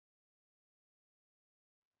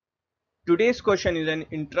Today's question is an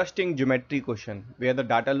interesting geometry question where the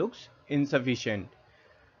data looks insufficient.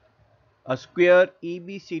 A square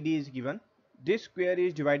ABCD is given. This square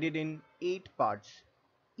is divided in 8 parts.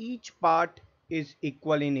 Each part is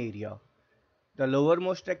equal in area. The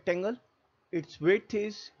lowermost rectangle, its width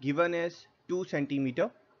is given as 2 centimeter.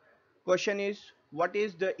 Question is, what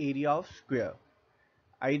is the area of square?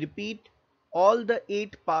 I repeat, all the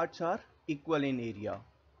 8 parts are equal in area.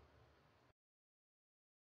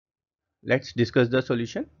 Let's discuss the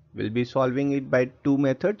solution. We'll be solving it by two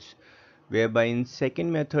methods, whereby in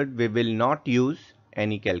second method we will not use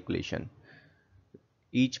any calculation.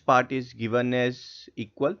 Each part is given as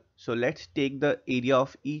equal. So let's take the area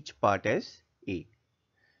of each part as A.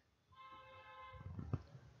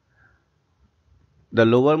 The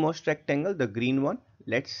lowermost rectangle, the green one,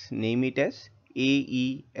 let's name it as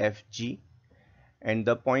AEFG, and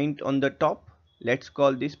the point on the top, let's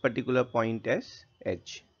call this particular point as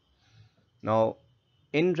H. Now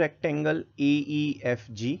in rectangle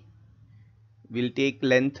AEFG, we'll take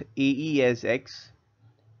length AE as X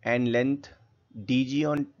and length DG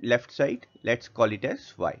on left side, let's call it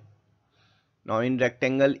as Y. Now in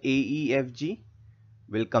rectangle AEFG,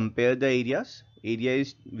 we'll compare the areas. Area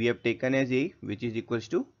is we have taken as A, which is equals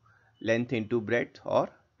to length into breadth, or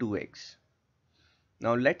 2x.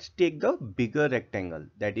 Now let's take the bigger rectangle,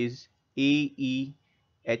 that is AEHD.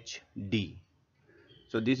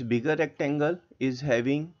 So this bigger rectangle is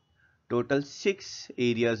having total 6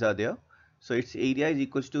 areas are there. So its area is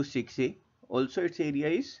equals to 6A. Also its area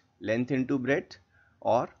is length into breadth,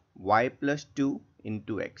 or y plus 2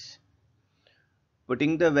 into x.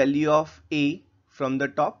 Putting the value of A from the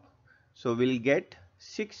top, so we'll get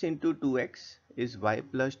 6 into 2x is y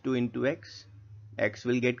plus 2 into x. X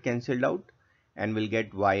will get cancelled out and we'll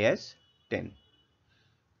get y as 10.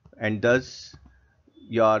 And thus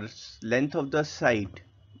your length of the side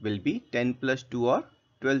will be 10 plus 2, or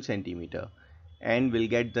 12 centimeter, and we'll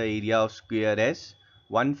get the area of square as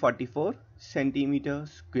 144 centimeter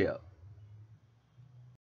square.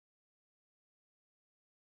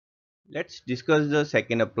 Let's discuss the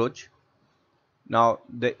second approach. Now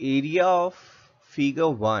the area of figure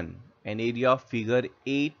 1 and area of figure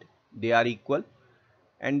 8, they are equal,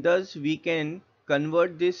 and thus we can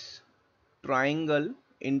convert this triangle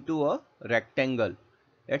into a rectangle.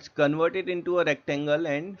 Let's convert it into a rectangle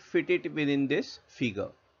and fit it within this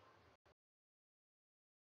figure.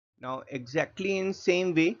 Now exactly in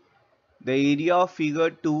same way, the area of figure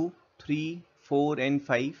 2, 3, 4 and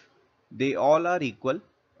 5, they all are equal,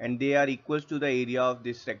 and they are equals to the area of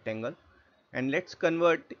this rectangle. And let's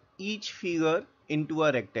convert each figure into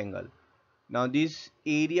a rectangle. Now this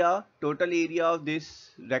area, total area of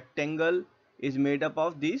this rectangle is made up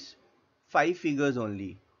of these 5 figures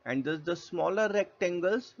only, and thus the smaller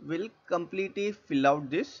rectangles will completely fill out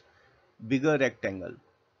this bigger rectangle.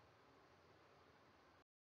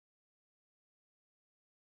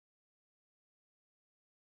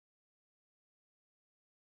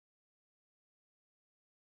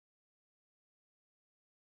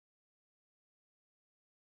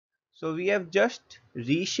 So we have just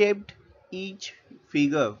reshaped each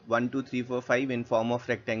figure 1, 2, 3, 4, 5 in form of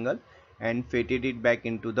rectangle and fitted it back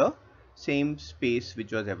into the same space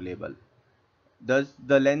which was available. Thus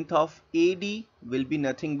the length of AD will be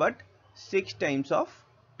nothing but 6 times of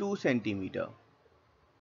 2 centimeter.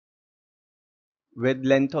 With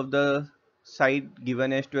length of the side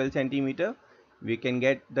given as 12 centimeter, we can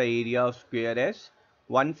get the area of square as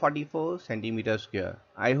 144 centimeter square.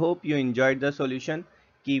 I hope you enjoyed the solution.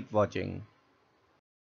 Keep watching.